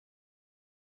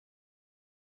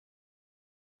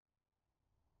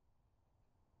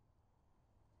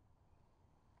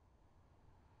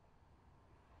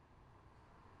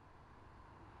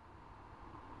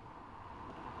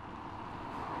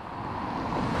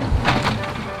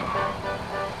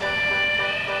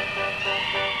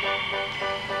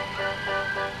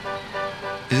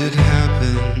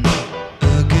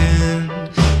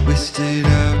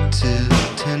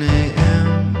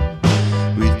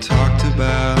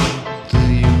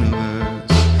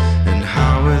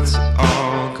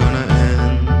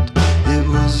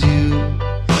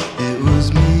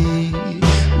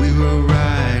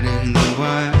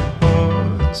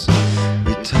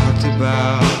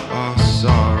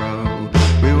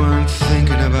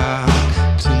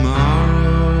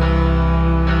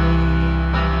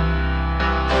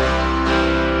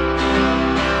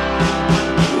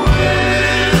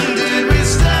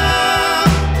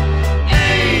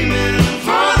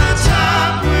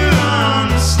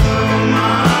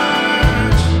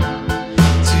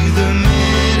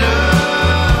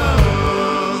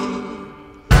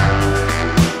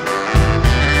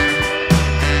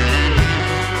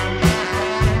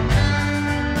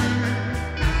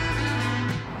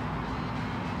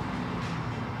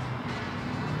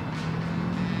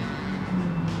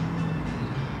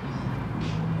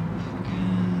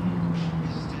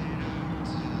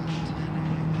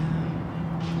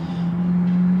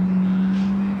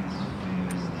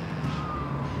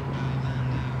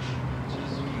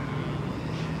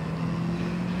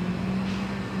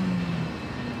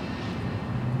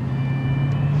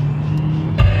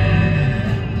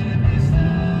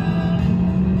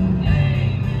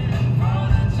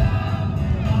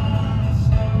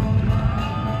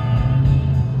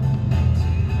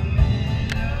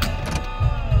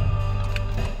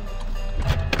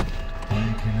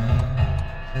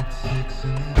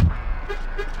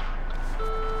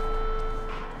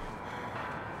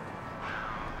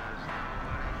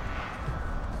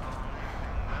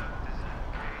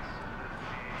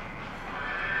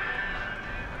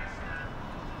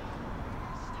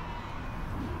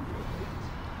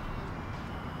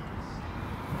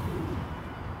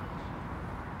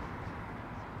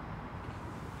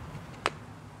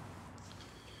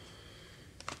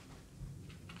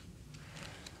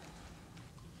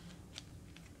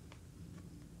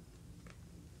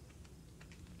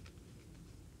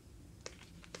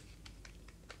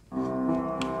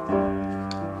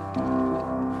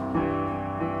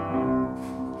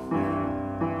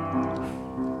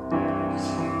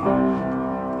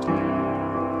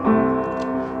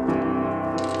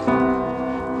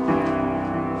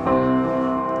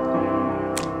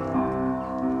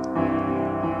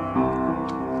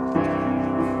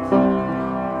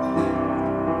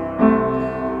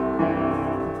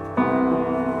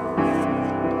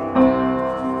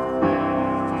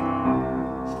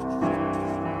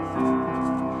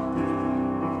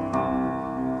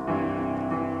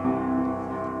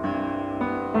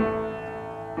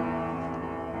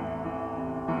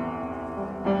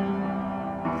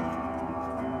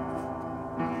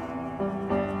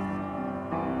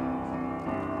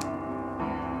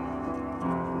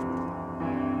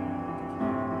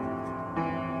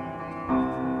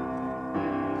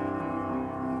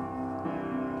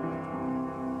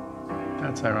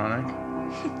That's ironic.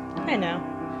 I know.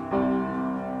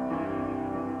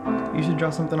 You should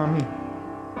draw something on me.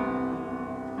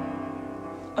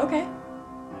 Okay.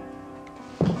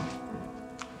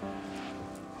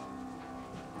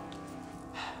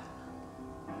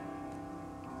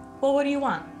 Well, what do you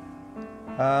want?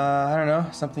 I don't know.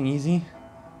 Something easy.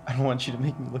 I don't want you to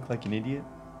make me look like an idiot.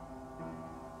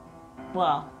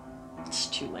 Well, it's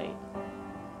too late.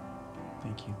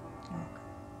 Thank you.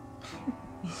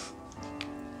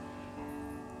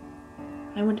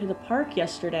 I went to the park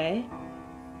yesterday.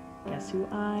 Guess who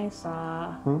I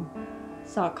saw? Who?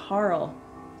 Saw Carl.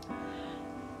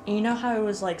 And you know how it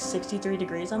was like 63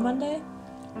 degrees on Monday?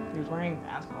 He was wearing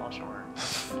basketball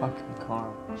shorts. Fucking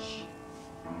Carl.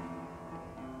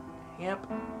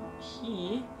 Yep.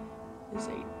 He is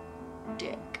a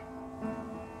dick.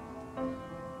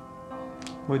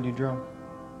 What'd you draw?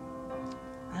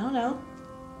 I don't know.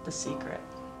 The secret.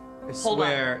 I Hold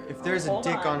swear, if there's a Hold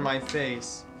dick on. on my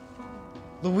face.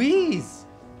 Louise!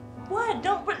 What?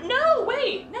 Don't, but no,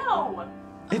 wait, no!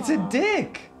 It's a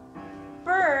dick!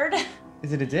 Bird.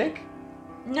 Is it a dick?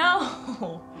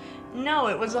 No. No,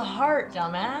 it was a heart,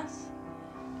 dumbass.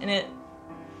 And it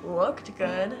looked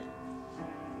good.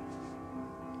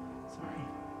 Sorry.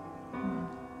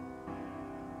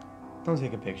 Don't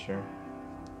take a picture.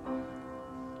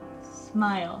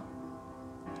 Smile.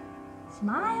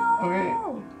 Smile! Okay.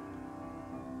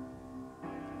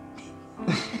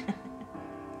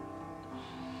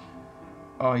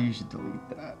 Oh, you should delete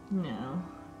that. No.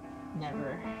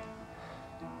 Never.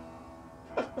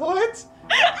 What?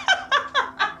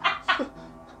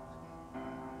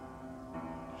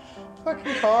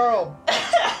 Fucking Carl.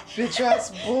 Bitch ass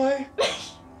boy.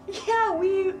 Yeah,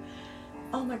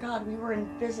 oh my god, we were in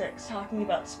physics talking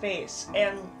about space,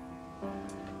 and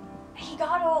he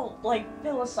got all, like,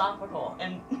 philosophical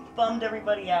and bummed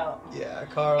everybody out. Yeah,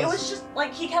 Carl. It was just,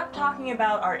 like, he kept talking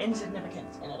about our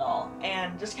insignificance in it all,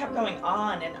 and just kept going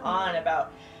on and on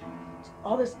about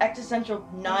all this existential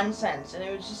nonsense, and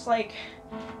it was just like,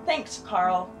 thanks,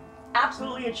 Carl.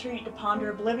 Absolutely a treat to ponder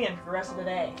oblivion for the rest of the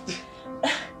day.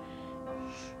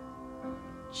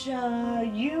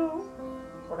 You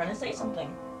were gonna say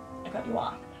something. I cut you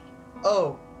off.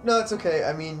 Oh, no, it's okay.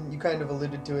 I mean, you kind of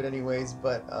alluded to it anyways,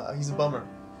 but he's a bummer.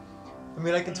 I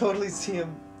mean, I can totally see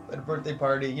him at a birthday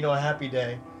party, you know, a happy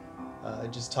day,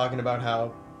 just talking about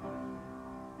how...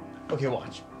 Okay,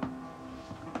 watch.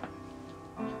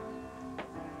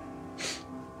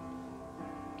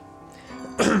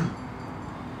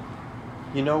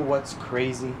 You know what's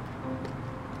crazy?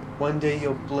 One day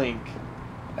you'll blink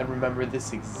and remember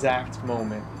this exact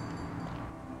moment.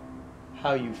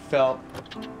 How you felt,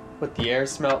 what the air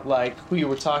smelled like, who you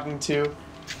were talking to,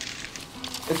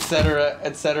 etc.,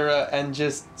 and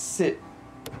just sit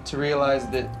to realize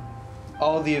that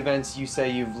all the events you say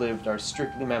you've lived are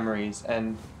strictly memories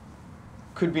and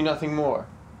could be nothing more.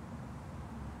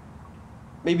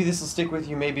 Maybe this will stick with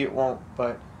you, maybe it won't,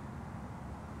 but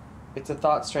it's a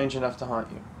thought strange enough to haunt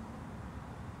you.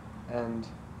 And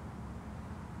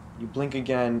you blink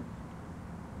again,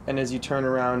 and as you turn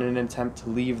around in an attempt to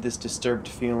leave this disturbed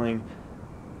feeling,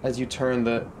 as you turn,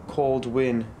 the cold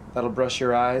wind that'll brush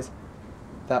your eyes,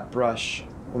 that brush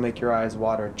will make your eyes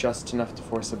water just enough to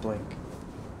force a blink.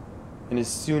 And as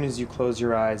soon as you close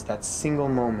your eyes, that single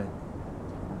moment,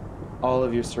 all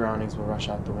of your surroundings will rush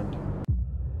out the window.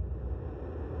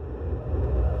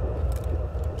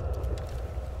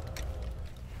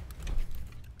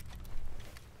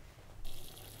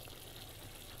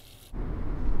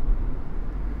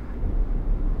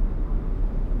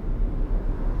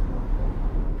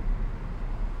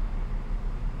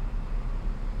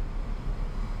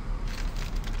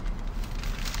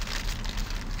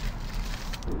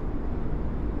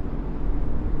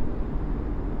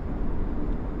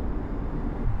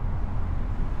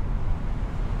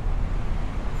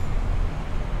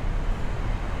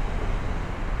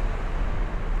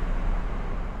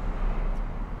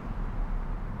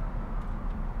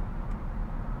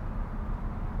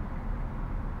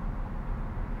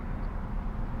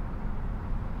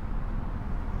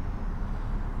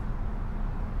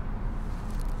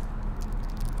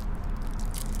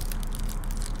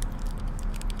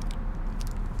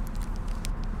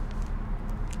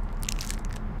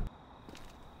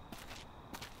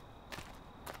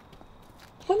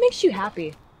 What makes you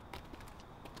happy?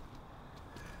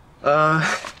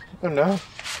 I don't know.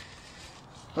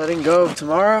 Letting go of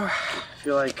tomorrow. I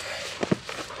feel like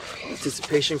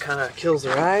anticipation kind of kills the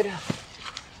ride.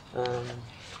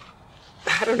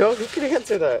 I don't know. Who can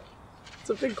answer that? It's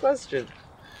a big question.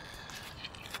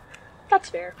 That's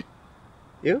fair.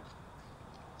 You?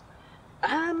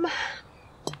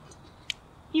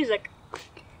 music.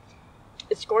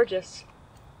 It's gorgeous.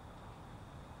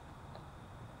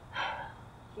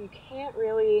 You can't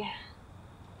really...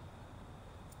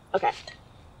 Okay.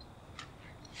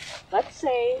 Let's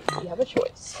say you have a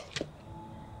choice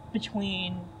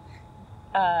between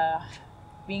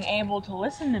being able to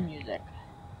listen to music,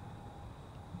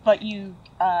 but you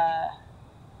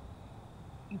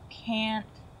can't,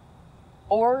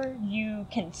 or you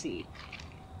can see.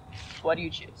 What do you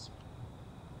choose?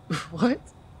 What?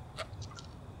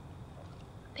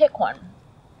 Pick one.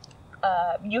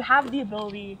 You have the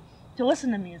ability to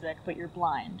listen to music, but you're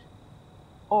blind.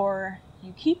 Or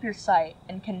you keep your sight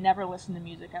and can never listen to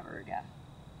music ever again.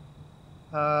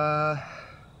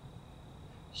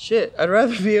 Shit, I'd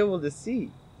rather be able to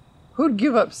see. Who'd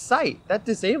give up sight? That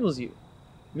disables you.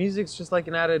 Music's just like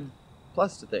an added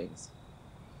plus to things.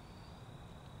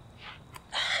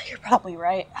 You're probably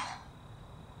right.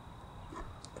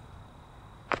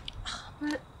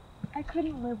 But I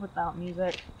couldn't live without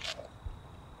music.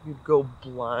 You'd go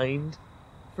blind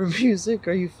for music?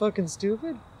 Are you fucking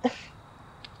stupid?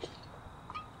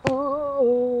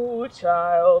 Ooh,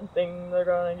 child, things are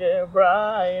gonna get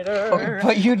brighter. Oh,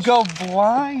 but you'd go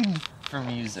blind for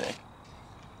music.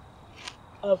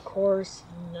 Of course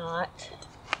not.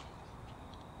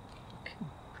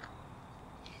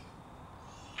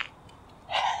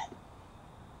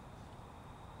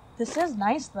 This is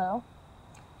nice, though.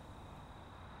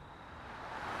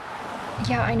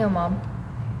 Yeah, I know, Mom.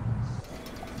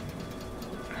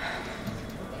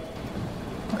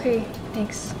 Okay,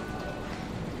 thanks.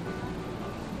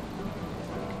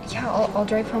 Yeah, I'll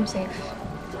drive home safe.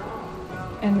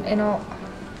 And I'll...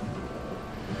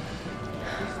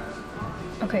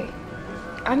 Okay,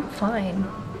 I'm fine.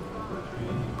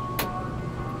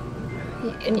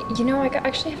 And you know, I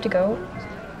actually have to go.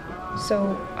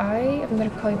 So I am gonna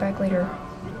call you back later.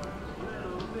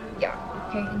 Yeah,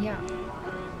 okay, and yeah.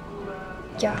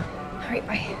 Yeah, alright,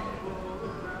 bye.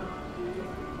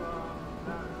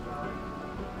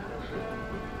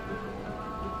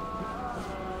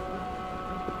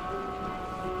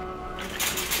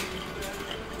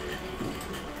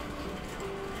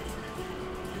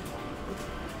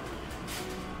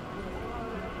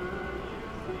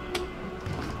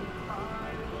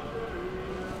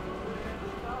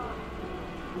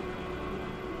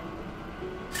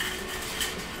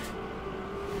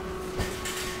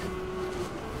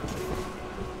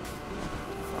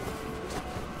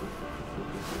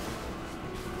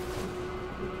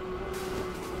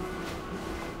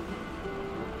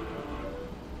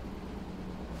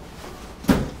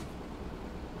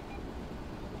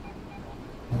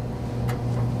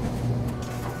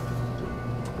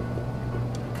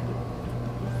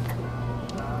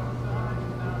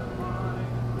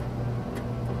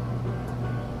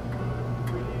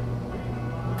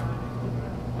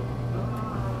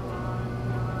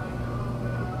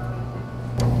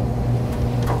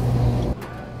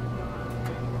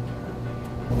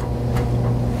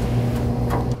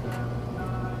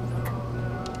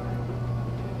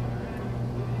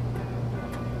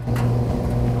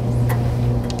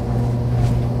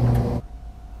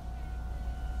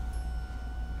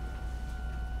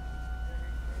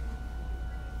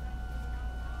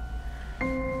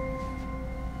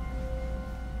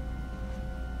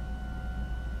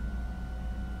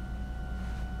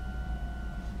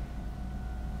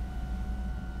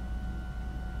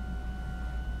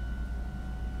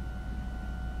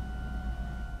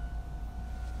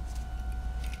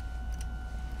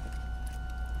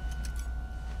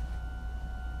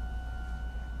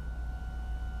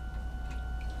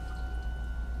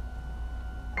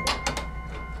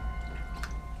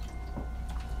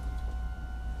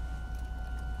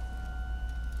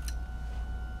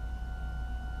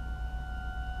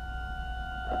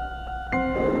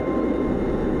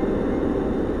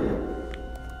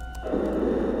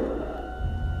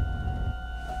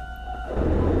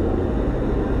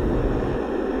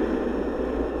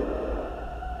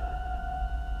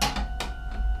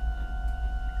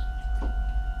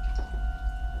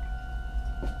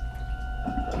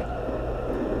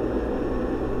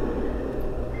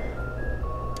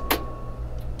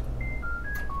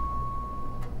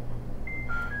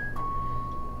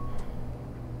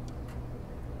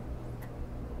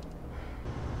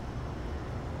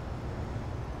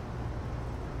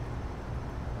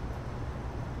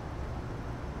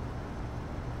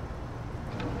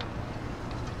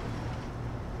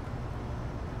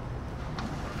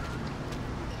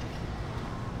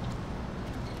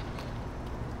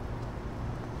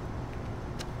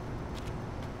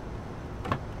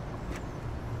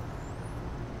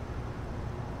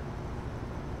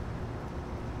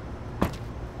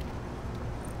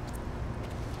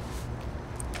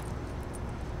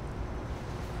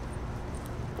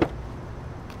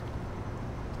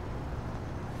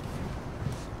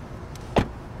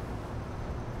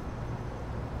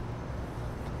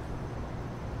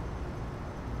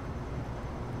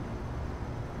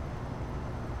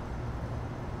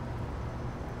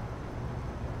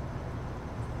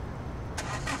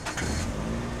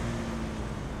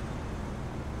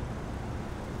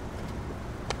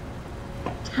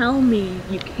 tell me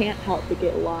you can't help but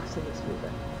get lost in this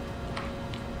music.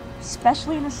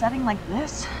 Especially in a setting like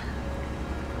this.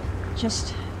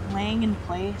 Just laying in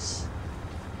place,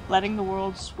 letting the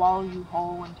world swallow you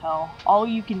whole until all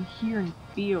you can hear and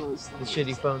feel is The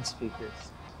shitty phone speakers.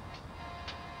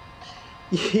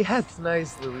 Yeah, it's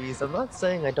nice, Louise. I'm not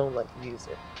saying I don't like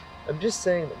music. I'm just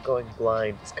saying that going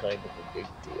blind is kind of a big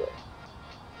deal.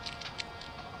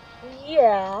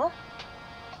 Yeah.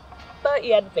 But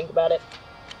you had to think about it.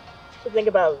 So think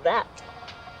about that.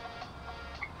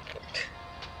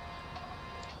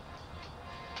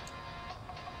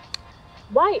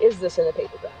 Why is this in a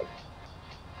paper bag?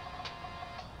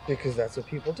 Because that's what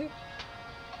people do.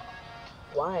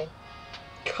 Why?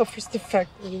 Covers the fact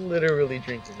that we're literally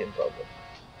drinking in public.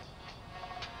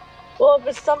 Well, if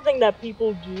it's something that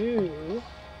people do,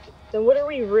 then what are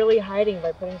we really hiding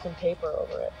by putting some paper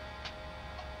over it?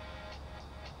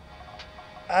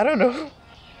 I don't know.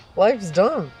 Life's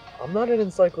dumb. I'm not an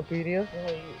encyclopedia.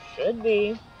 Well, you should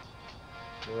be.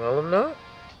 Well, I'm not.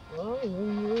 Well,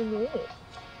 you're not.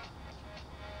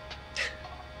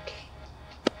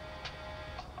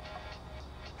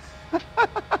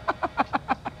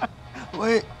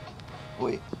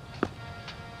 Wait.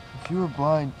 If you were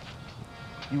blind,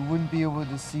 you wouldn't be able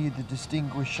to see the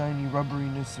distinguished shiny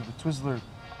rubberiness of a Twizzler.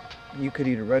 You could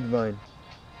eat a red vine.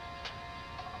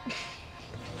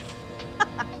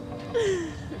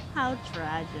 How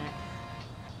tragic.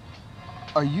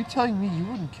 Are you telling me you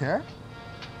wouldn't care?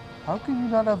 How can you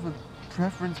not have a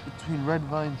preference between red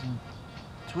vines and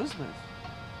Twizzlers?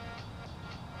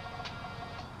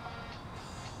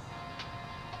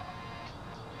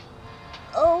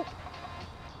 Oh.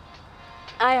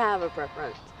 I have a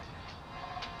preference.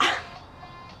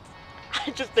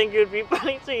 I just think it would be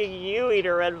funny seeing you eat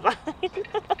a red vine.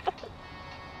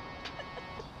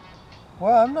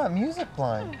 Well, I'm not music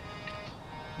blind.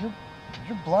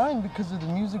 You're blind because of the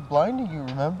music blinding you,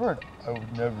 remember? I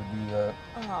would never do that.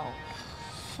 Oh,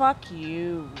 fuck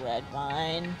you, red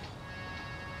vine.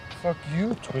 Fuck you,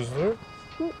 Twizzler.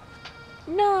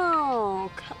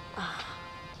 No.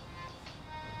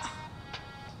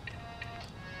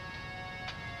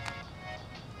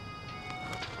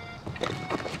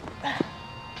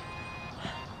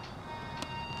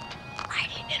 I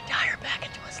need an entire bag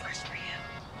of Twizzlers for you.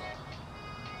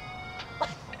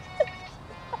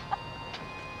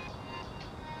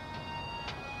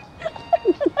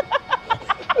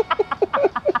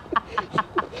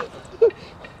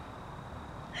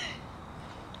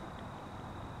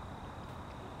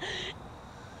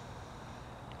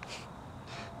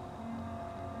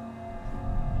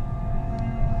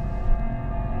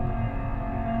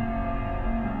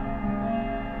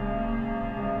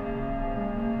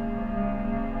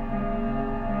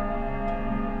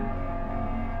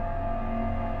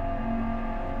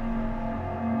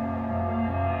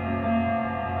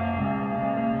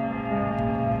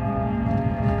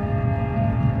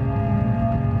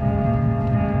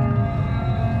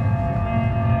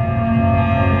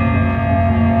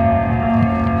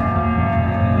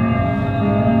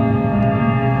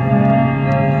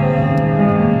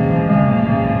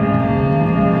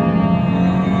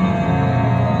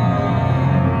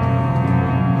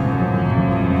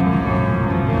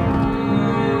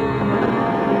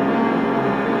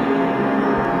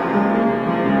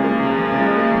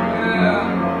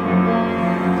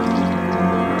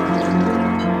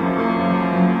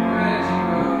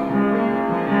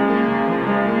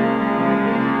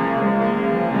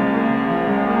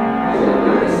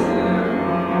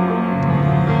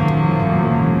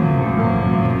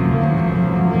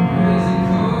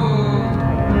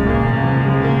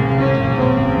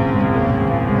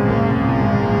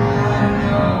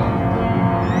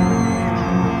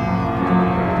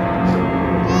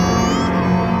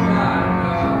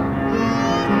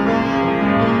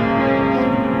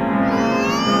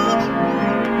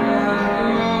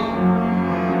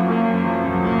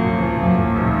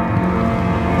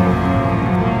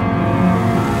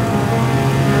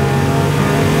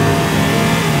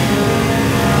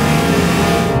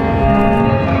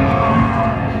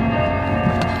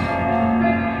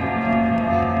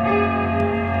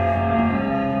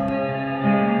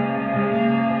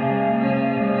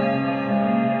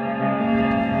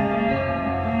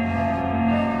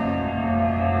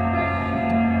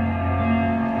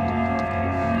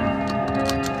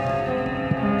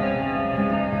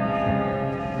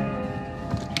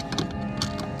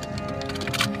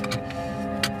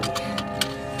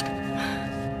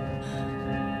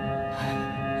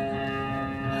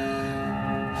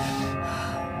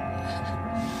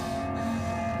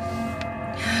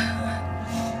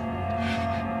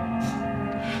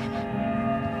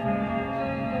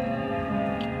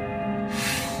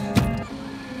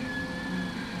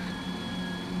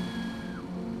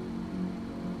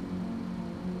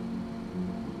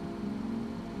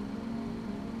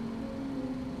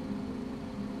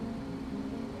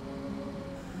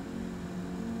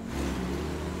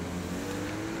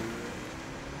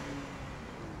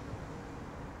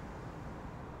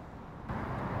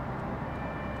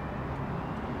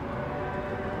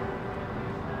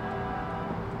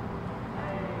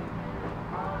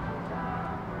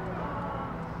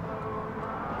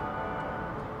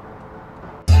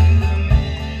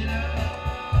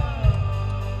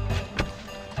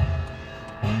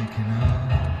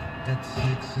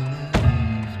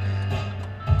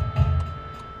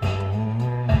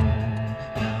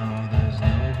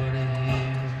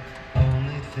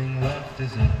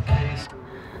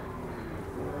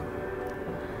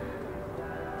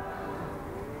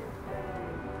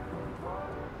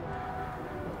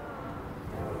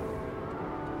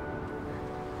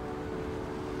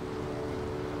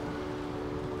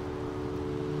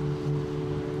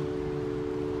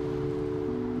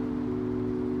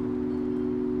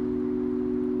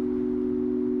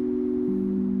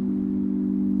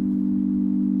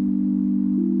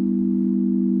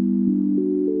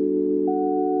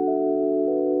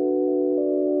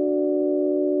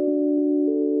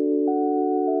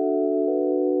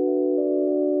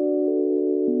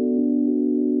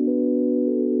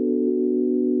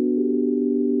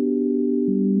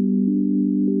 you.